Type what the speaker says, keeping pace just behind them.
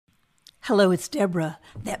Hello, it's Deborah.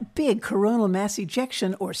 That big coronal mass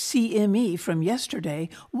ejection, or CME, from yesterday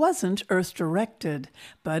wasn't Earth-directed,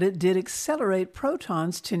 but it did accelerate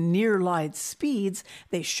protons to near-light speeds.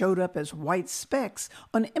 They showed up as white specks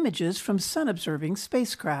on images from sun-observing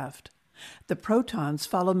spacecraft. The protons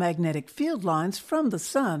follow magnetic field lines from the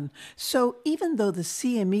sun, so even though the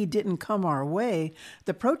CME didn't come our way,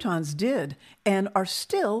 the protons did and are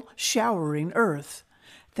still showering Earth.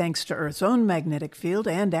 Thanks to Earth's own magnetic field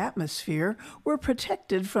and atmosphere, we're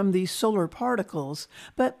protected from these solar particles,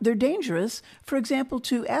 but they're dangerous, for example,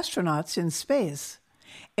 to astronauts in space.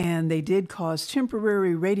 And they did cause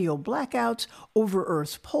temporary radio blackouts over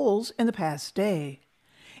Earth's poles in the past day.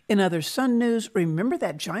 In other sun news, remember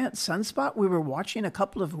that giant sunspot we were watching a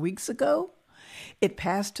couple of weeks ago? It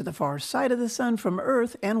passed to the far side of the sun from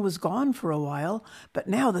Earth and was gone for a while, but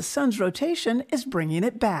now the sun's rotation is bringing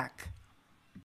it back.